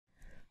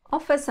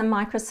Office and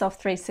Microsoft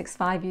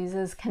 365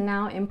 users can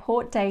now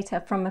import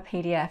data from a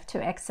PDF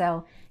to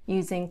Excel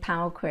using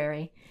Power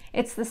Query.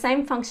 It's the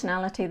same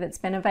functionality that's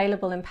been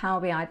available in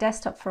Power BI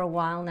Desktop for a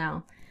while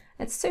now.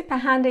 It's super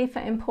handy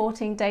for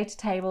importing data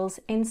tables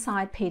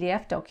inside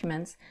PDF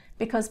documents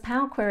because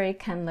Power Query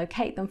can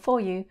locate them for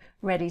you,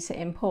 ready to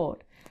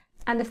import.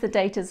 And if the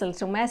data is a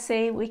little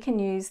messy, we can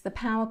use the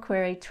Power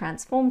Query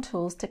transform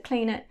tools to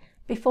clean it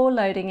before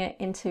loading it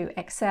into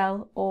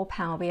Excel or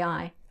Power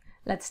BI.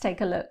 Let's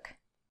take a look.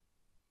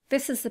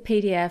 This is the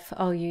PDF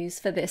I'll use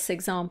for this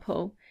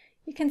example.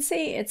 You can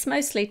see it's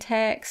mostly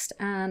text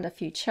and a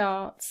few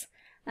charts.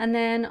 And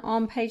then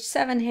on page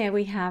 7 here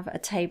we have a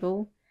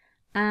table.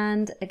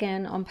 And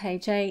again on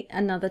page 8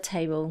 another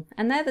table.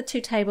 And they're the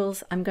two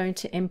tables I'm going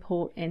to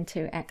import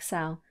into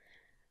Excel.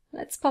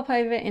 Let's pop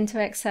over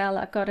into Excel.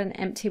 I've got an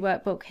empty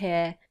workbook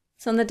here.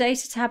 So on the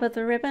Data tab of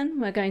the ribbon,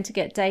 we're going to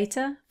get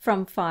Data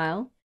from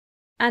File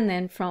and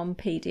then from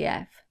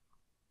PDF.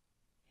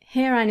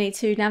 Here I need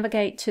to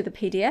navigate to the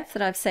PDF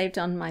that I've saved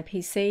on my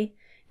PC.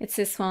 It's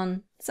this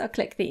one, so I'll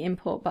click the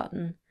Import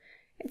button.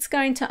 It's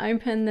going to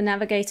open the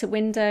Navigator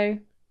window.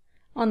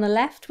 On the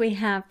left we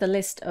have the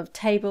list of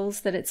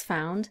tables that it's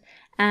found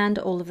and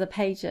all of the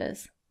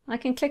pages. I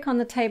can click on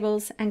the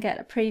tables and get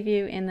a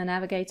preview in the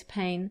Navigator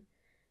pane.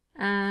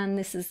 And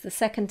this is the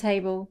second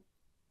table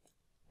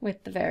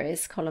with the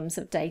various columns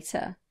of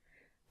data.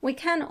 We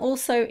can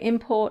also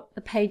import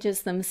the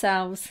pages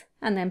themselves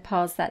and then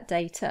parse that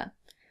data.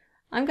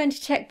 I'm going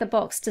to check the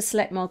box to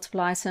select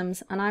multiple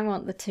items and I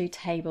want the two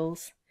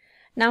tables.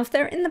 Now if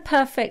they're in the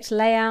perfect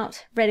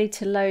layout, ready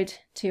to load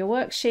to your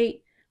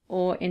worksheet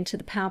or into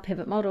the Power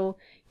Pivot model,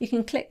 you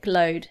can click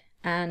Load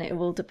and it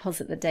will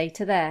deposit the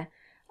data there.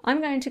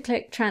 I'm going to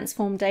click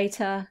Transform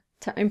Data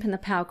to open the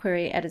Power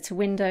Query Editor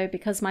window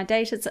because my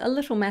data's a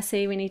little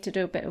messy. We need to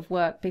do a bit of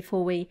work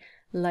before we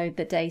load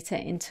the data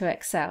into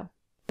Excel.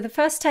 The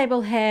first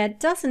table here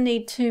doesn't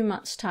need too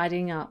much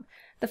tidying up.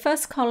 The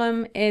first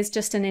column is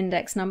just an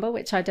index number,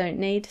 which I don't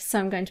need, so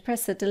I'm going to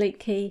press the delete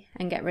key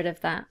and get rid of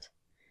that.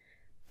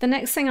 The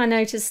next thing I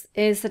notice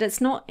is that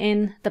it's not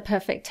in the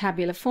perfect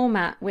tabular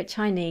format, which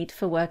I need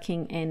for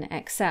working in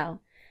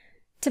Excel.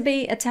 To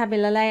be a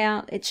tabular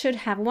layout, it should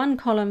have one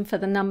column for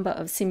the number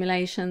of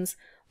simulations,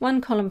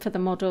 one column for the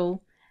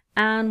model,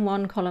 and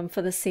one column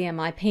for the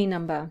CMIP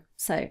number.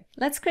 So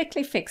let's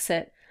quickly fix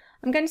it.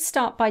 I'm going to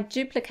start by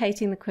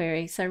duplicating the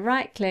query, so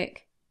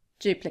right-click,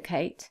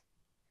 Duplicate.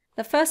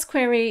 The first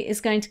query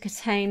is going to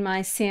contain my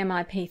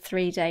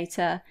CMIP3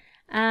 data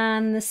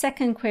and the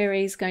second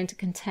query is going to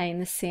contain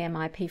the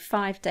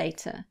CMIP5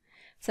 data.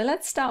 So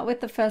let's start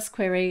with the first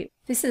query.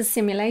 This is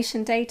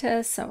simulation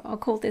data, so I'll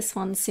call this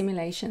one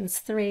Simulations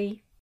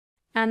 3.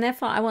 And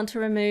therefore I want to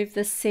remove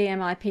the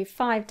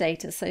CMIP5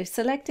 data. So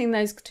selecting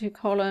those two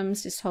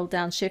columns, just hold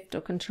down Shift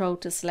or Control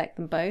to select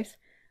them both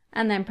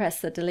and then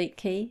press the delete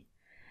key.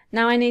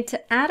 Now I need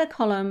to add a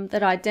column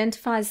that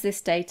identifies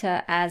this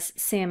data as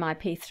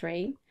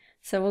CMIP3.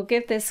 So we'll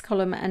give this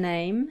column a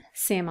name,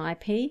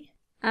 CMIP,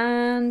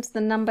 and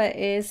the number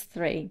is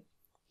 3.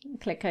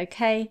 Click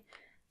OK.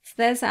 So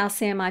there's our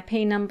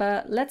CMIP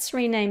number. Let's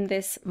rename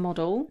this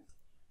model.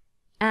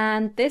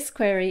 And this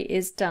query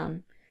is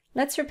done.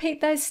 Let's repeat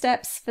those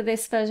steps for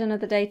this version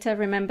of the data.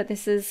 Remember,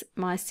 this is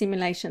my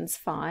Simulations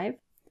 5.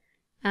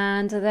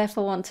 And I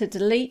therefore want to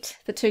delete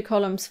the two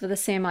columns for the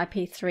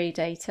CMIP3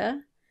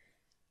 data.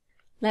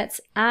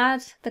 Let's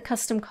add the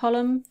custom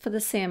column for the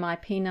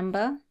CMIP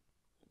number.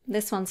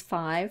 This one's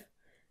 5.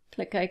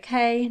 Click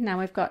OK. Now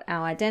we've got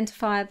our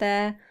identifier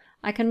there.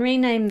 I can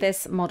rename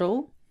this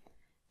model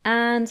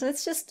and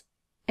let's just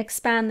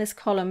expand this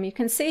column. You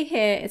can see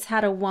here it's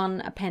had a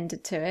 1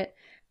 appended to it.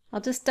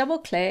 I'll just double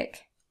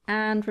click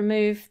and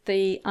remove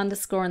the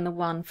underscore and the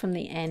 1 from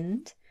the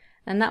end,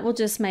 and that will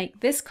just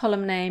make this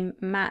column name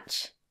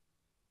match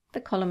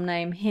the column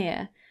name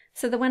here,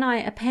 so that when I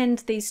append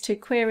these two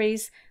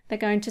queries, they're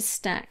going to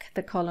stack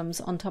the columns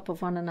on top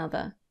of one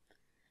another.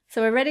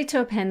 So we're ready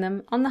to append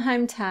them. On the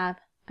Home tab,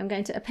 I'm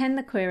going to append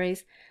the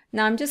queries.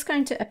 Now I'm just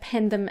going to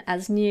append them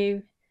as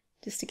new,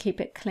 just to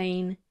keep it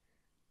clean.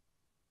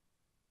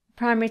 The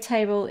primary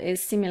table is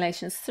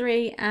Simulations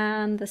 3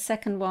 and the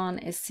second one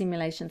is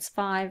Simulations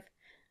 5.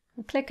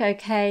 I'll click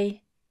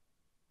OK.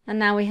 And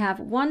now we have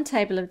one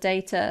table of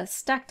data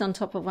stacked on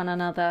top of one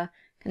another,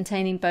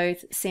 containing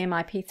both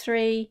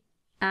CMIP3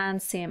 and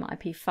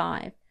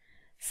CMIP5.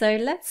 So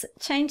let's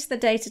change the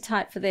data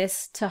type for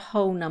this to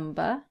whole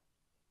number.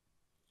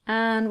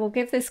 And we'll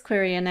give this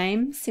query a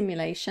name,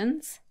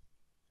 Simulations.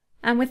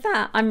 And with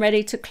that, I'm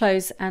ready to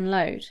close and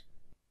load.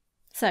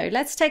 So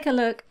let's take a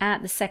look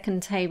at the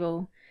second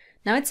table.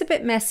 Now it's a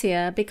bit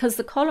messier because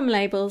the column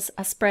labels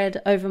are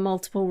spread over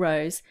multiple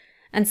rows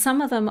and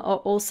some of them are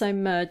also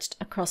merged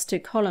across two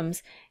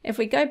columns. If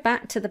we go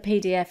back to the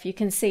PDF, you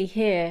can see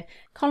here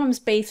columns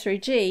B through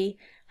G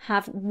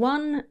have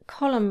one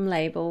column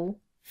label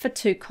for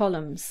two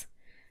columns.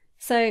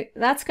 So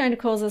that's going to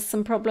cause us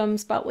some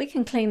problems, but we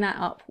can clean that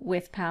up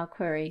with Power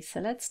Query. So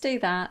let's do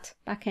that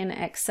back in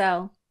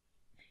Excel.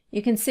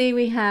 You can see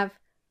we have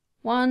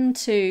 1,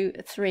 2,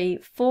 3,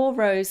 4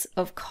 rows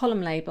of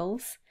column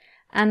labels.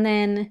 And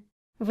then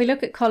if we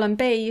look at column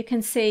B, you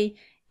can see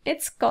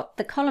it's got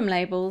the column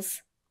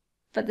labels,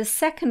 but the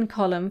second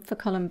column for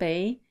column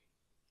B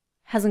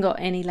hasn't got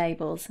any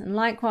labels. And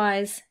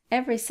likewise,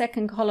 every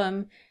second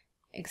column,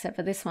 except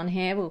for this one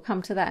here, we'll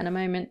come to that in a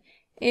moment,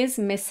 is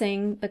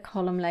missing the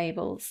column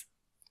labels.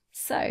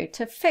 So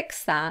to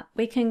fix that,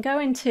 we can go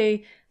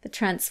into the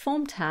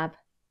Transform tab,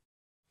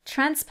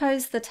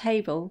 transpose the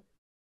table,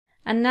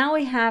 and now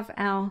we have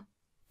our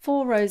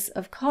 4 rows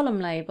of column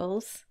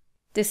labels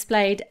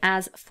displayed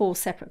as 4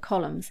 separate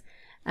columns.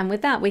 And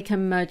with that, we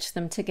can merge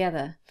them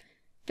together.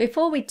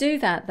 Before we do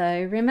that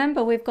though,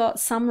 remember we've got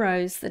some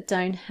rows that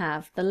don't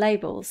have the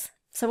labels.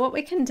 So what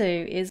we can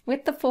do is,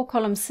 with the 4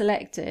 columns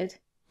selected,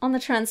 on the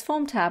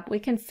Transform tab, we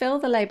can fill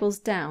the labels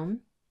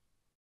down.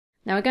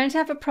 Now we're going to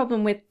have a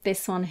problem with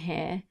this one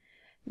here.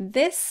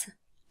 This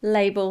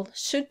label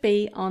should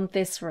be on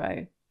this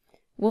row.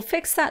 We'll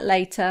fix that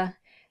later.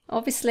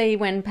 Obviously,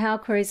 when Power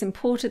Query's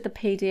imported the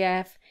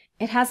PDF,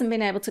 it hasn't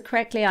been able to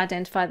correctly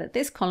identify that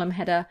this column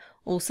header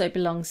also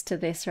belongs to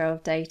this row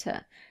of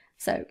data.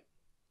 So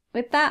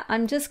with that,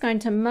 I'm just going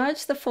to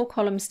merge the 4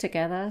 columns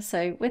together.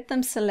 So with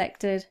them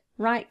selected,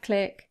 right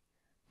click,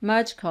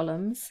 merge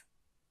columns.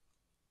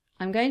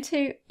 I'm going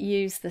to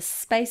use the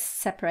space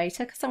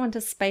separator because I want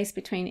a space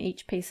between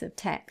each piece of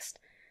text.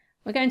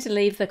 We're going to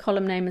leave the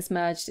column name as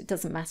merged. It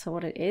doesn't matter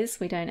what it is.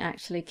 We don't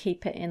actually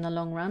keep it in the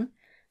long run.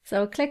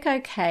 So I'll click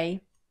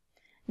OK.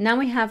 Now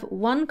we have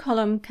one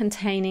column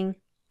containing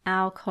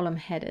our column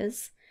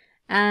headers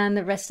and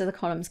the rest of the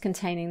columns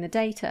containing the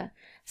data.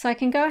 So I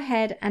can go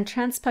ahead and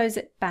transpose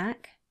it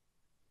back.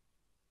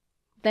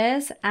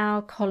 There's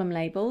our column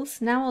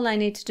labels. Now all I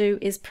need to do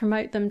is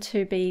promote them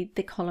to be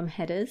the column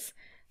headers.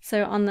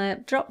 So on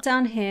the drop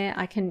down here,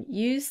 I can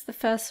use the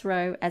first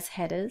row as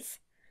headers,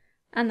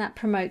 and that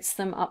promotes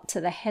them up to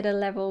the header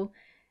level.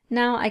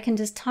 Now I can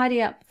just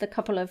tidy up the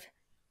couple of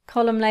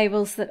column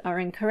labels that are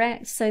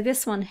incorrect. So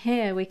this one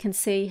here we can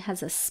see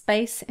has a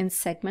space in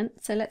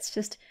segment. So let's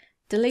just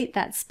delete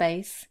that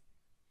space.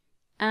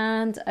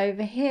 And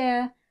over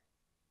here,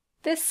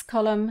 this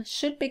column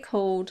should be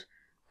called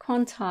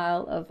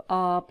quantile of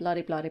R blah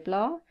blah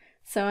blah.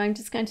 So I'm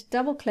just going to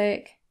double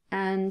click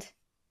and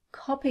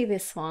copy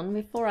this one.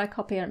 Before I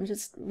copy it, I'm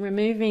just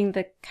removing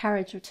the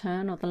carriage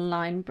return or the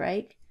line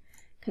break.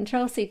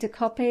 Control C to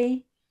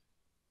copy,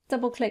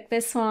 double click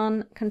this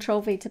one,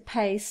 Control V to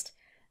paste,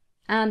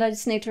 and I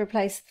just need to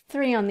replace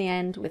 3 on the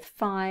end with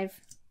 5,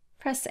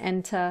 press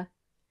enter,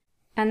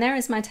 and there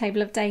is my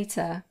table of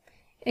data.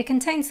 It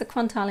contains the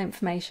quantile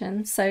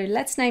information, so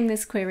let's name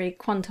this query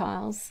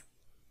quantiles.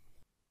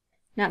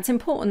 Now it's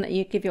important that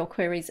you give your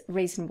queries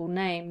reasonable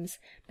names,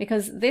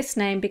 because this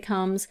name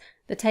becomes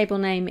the table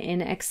name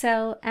in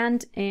Excel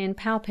and in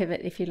Power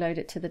Pivot if you load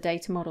it to the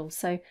data model.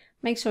 So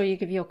make sure you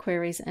give your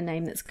queries a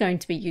name that's going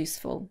to be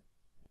useful.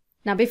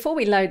 Now before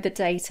we load the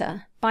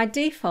data, by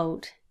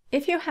default,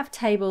 if you have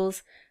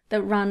tables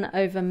that run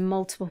over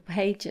multiple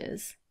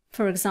pages,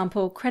 for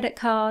example credit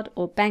card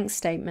or bank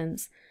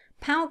statements,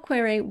 Power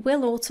Query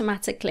will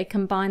automatically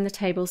combine the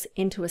tables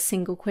into a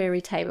single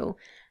query table.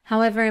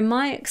 However, in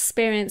my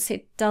experience,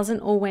 it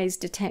doesn't always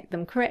detect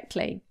them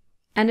correctly.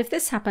 And if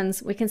this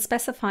happens, we can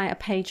specify a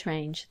page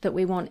range that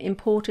we want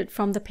imported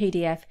from the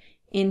PDF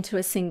into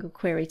a single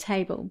query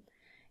table.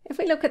 If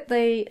we look at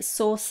the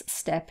source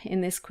step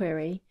in this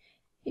query,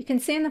 you can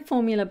see in the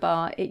formula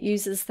bar it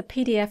uses the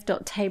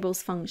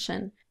pdf.tables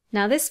function.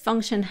 Now this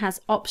function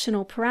has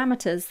optional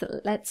parameters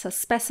that lets us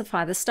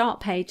specify the start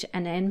page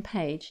and end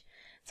page.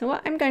 So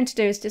what I'm going to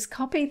do is just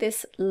copy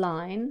this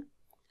line,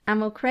 and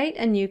we'll create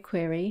a new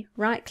query,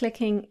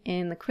 right-clicking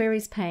in the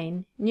Queries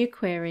pane, New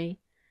Query,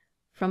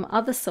 from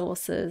Other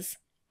Sources,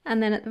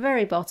 and then at the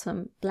very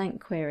bottom,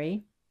 Blank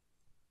Query.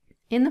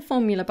 In the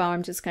formula bar,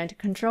 I'm just going to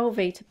Control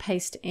V to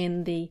paste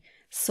in the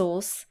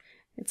source.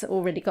 It's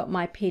already got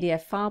my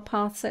PDF file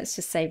path, so it's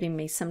just saving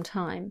me some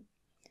time.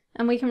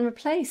 And we can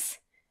replace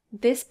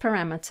this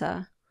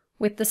parameter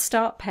with the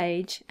start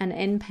page and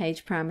end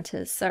page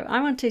parameters. So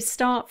I want to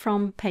start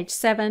from page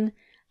 7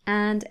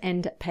 and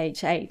end at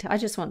page 8. I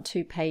just want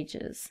 2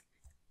 pages.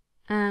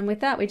 And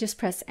with that, we just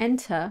press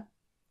enter,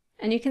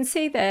 and you can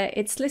see there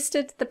it's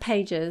listed the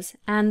pages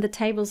and the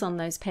tables on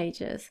those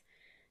pages.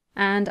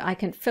 And I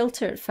can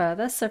filter it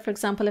further. So for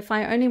example, if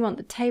I only want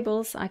the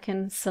tables, I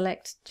can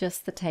select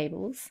just the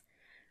tables.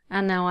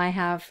 And now I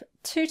have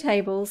 2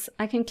 tables.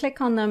 I can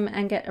click on them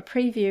and get a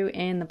preview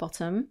in the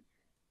bottom.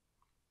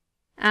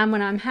 And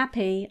when I'm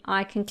happy,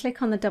 I can click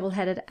on the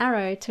double-headed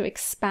arrow to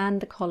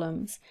expand the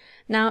columns.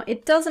 Now,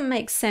 it doesn't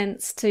make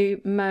sense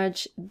to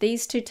merge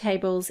these 2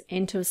 tables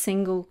into a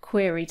single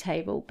query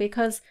table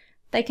because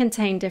they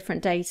contain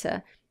different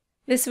data.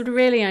 This would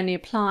really only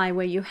apply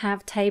where you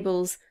have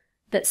tables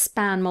that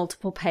span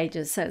multiple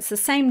pages. So it's the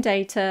same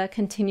data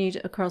continued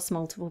across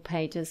multiple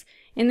pages.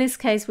 In this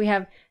case, we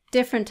have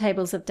different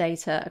tables of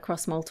data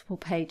across multiple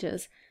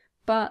pages.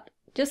 But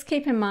just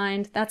keep in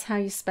mind, that's how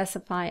you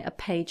specify a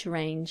page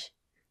range.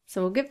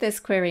 So we'll give this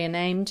query a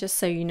name just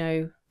so you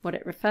know what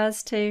it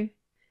refers to.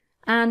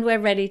 And we're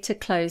ready to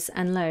close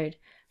and load.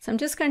 So I'm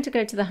just going to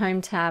go to the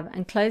Home tab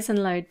and close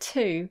and load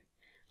to.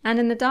 And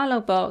in the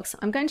dialog box,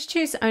 I'm going to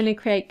choose only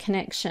create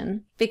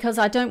connection because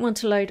I don't want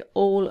to load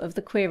all of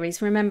the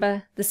queries.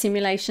 Remember, the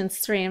simulations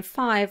 3 and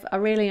 5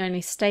 are really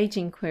only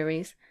staging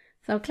queries.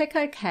 So I'll click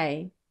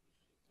OK.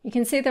 You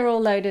can see they're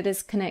all loaded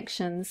as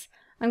connections.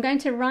 I'm going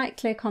to right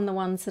click on the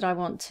ones that I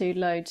want to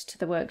load to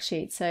the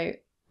worksheet. So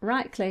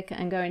right click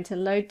and go into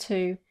load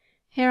to.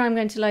 Here I'm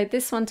going to load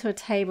this one to a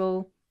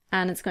table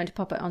and it's going to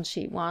pop it on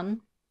sheet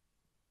 1.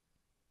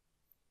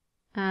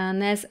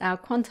 And there's our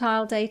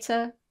quantile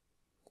data.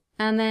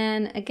 And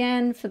then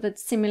again for the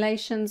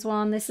simulations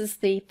one, this is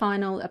the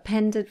final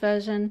appended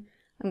version.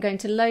 I'm going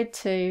to load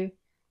to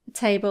a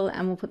table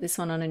and we'll put this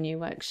one on a new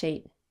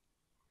worksheet.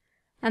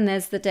 And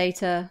there's the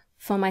data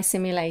for my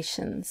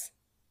simulations.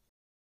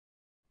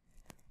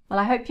 Well,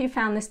 I hope you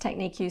found this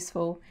technique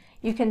useful.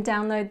 You can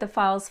download the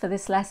files for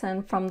this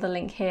lesson from the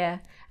link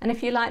here. And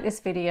if you like this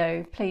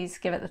video, please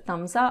give it the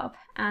thumbs up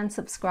and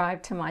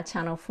subscribe to my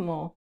channel for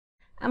more.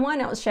 And why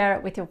not share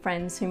it with your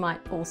friends who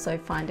might also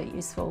find it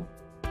useful.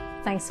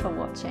 Thanks for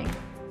watching.